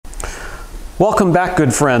Welcome back,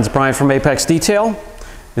 good friends. Brian from Apex Detail.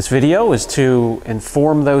 This video is to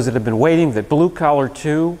inform those that have been waiting that Blue Collar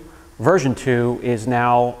 2 version 2 is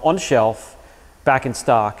now on the shelf, back in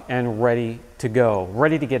stock, and ready to go,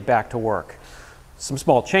 ready to get back to work. Some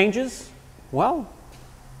small changes, well,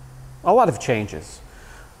 a lot of changes.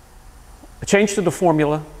 A change to the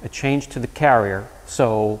formula, a change to the carrier,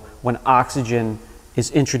 so when oxygen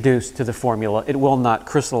is introduced to the formula, it will not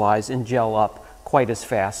crystallize and gel up quite as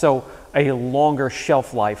fast. So a longer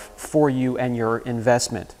shelf life for you and your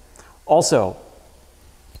investment. Also,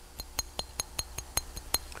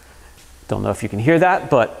 don't know if you can hear that,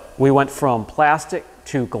 but we went from plastic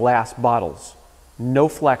to glass bottles. No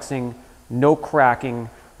flexing, no cracking,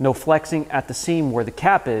 no flexing at the seam where the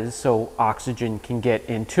cap is so oxygen can get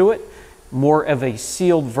into it. More of a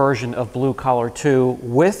sealed version of Blue Collar 2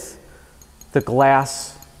 with the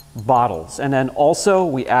glass bottles. And then also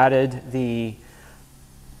we added the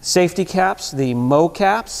safety caps, the Mo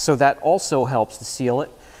caps, so that also helps to seal it.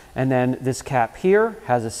 And then this cap here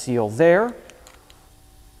has a seal there.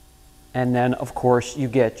 And then of course you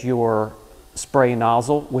get your spray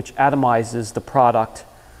nozzle, which atomizes the product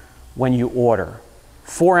when you order.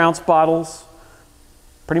 4-ounce bottles,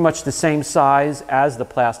 pretty much the same size as the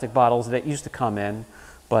plastic bottles that used to come in,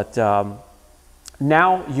 but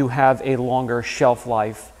now you have a longer shelf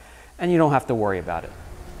life and you don't have to worry about it.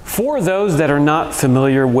 For those that are not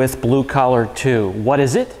familiar with Blue Collar 2, what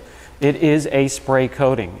is it? It is a spray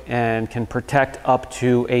coating and can protect up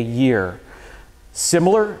to a year.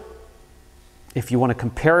 Similar, if you want to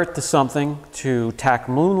compare it to something, to TAC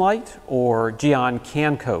Moonlight or Geon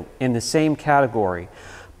Can Coat in the same category,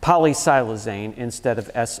 polysilazane instead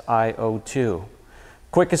of SiO2.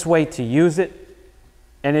 Quickest way to use it,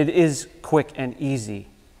 and it is quick and easy.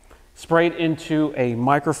 Spray it into a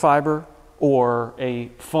microfiber or a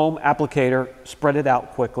foam applicator, spread it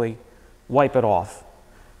out quickly, wipe it off.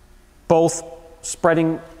 Both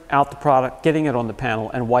spreading out the product, getting it on the panel,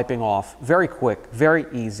 and wiping off. Very quick, very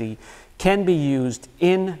easy. Can be used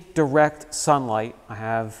in direct sunlight. I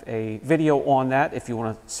have a video on that. If you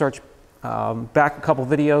want to search back a couple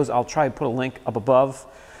videos, I'll try to put a link up above.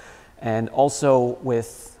 And also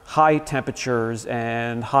with high temperatures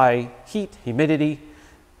and high heat, humidity,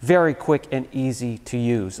 very quick and easy to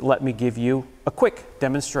use. Let me give you a quick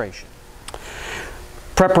demonstration.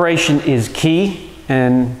 Preparation is key,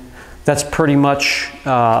 and that's pretty much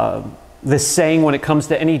the saying when it comes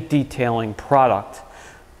to any detailing product.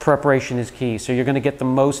 Preparation is key. So you're going to get the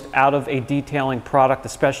most out of a detailing product,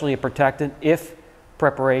 especially a protectant, if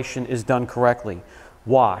preparation is done correctly.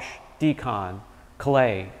 Wash, decon,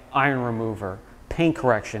 clay, iron remover, paint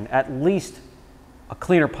correction, at least a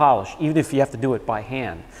cleaner polish, even if you have to do it by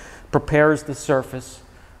hand. Prepares the surface,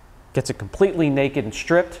 gets it completely naked and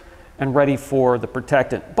stripped and ready for the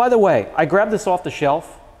protectant. By the way, I grabbed this off the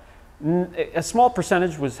shelf. A small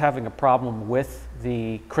percentage was having a problem with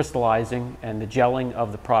the crystallizing and the gelling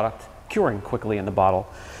of the product, curing quickly in the bottle.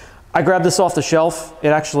 I grabbed this off the shelf.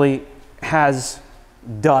 It actually has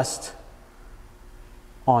dust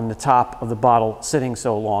on the top of the bottle sitting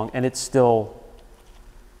so long, and it's still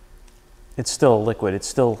liquid. It's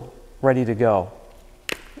still ready to go.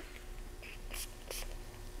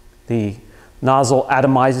 The nozzle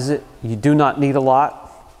atomizes it. You do not need a lot.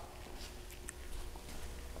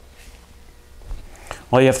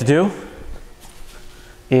 All you have to do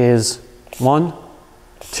is 1,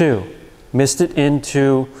 2, mist it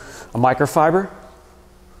into a microfiber.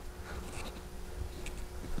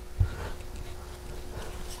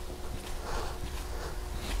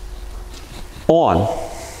 On.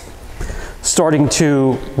 Starting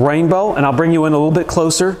to rainbow, and I'll bring you in a little bit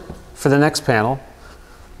closer for the next panel.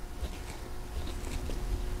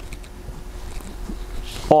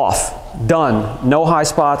 Off. Done. No high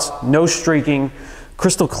spots, no streaking,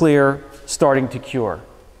 crystal clear, starting to cure.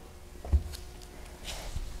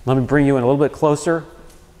 Let me bring you in a little bit closer.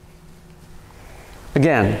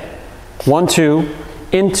 Again, 1, 2,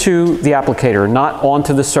 into the applicator, not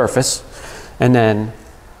onto the surface, and then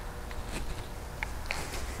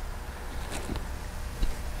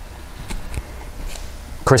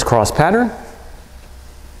crisscross pattern.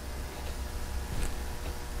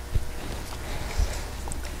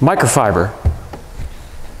 Microfiber.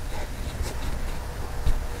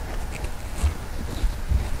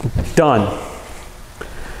 Done.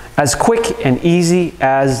 As quick and easy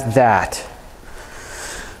as that.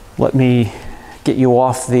 Let me get you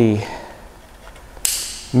off the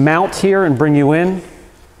mount here and bring you in.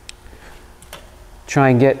 Try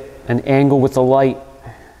and get an angle with the light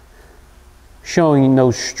showing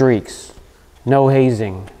no streaks, no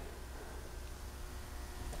hazing.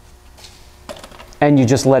 and you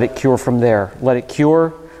just let it cure from there. Let it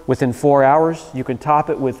cure within 4 hours. You can top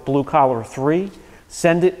it with Blue Collar 3.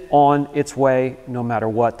 Send it on its way no matter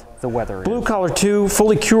what the weather is. Blue Collar 2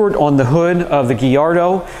 fully cured on the hood of the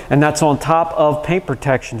Gallardo, and that's on top of paint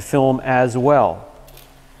protection film as well.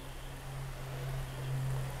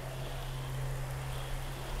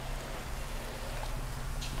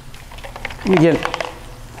 Let me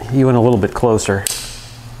get you in a little bit closer.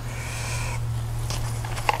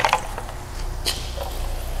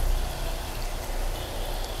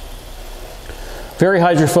 Very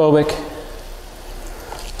hydrophobic,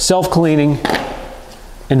 self-cleaning,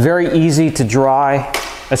 and very easy to dry,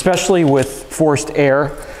 especially with forced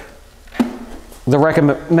air. The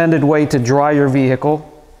recommended way to dry your vehicle,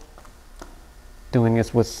 doing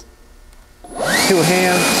this with 2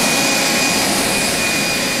 hands,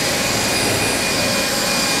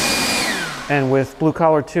 and with Blue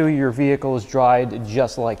Collar 2, your vehicle is dried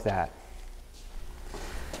just like that.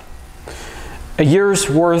 A year's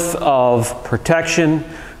worth of protection,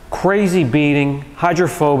 crazy beading,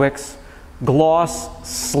 hydrophobics, gloss,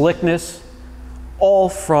 slickness, all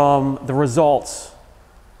from the results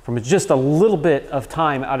from just a little bit of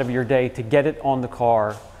time out of your day to get it on the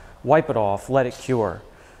car, wipe it off, let it cure.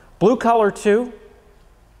 Blue Collar 2,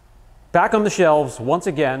 back on the shelves once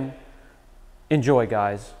again. Enjoy,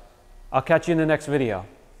 guys. I'll catch you in the next video.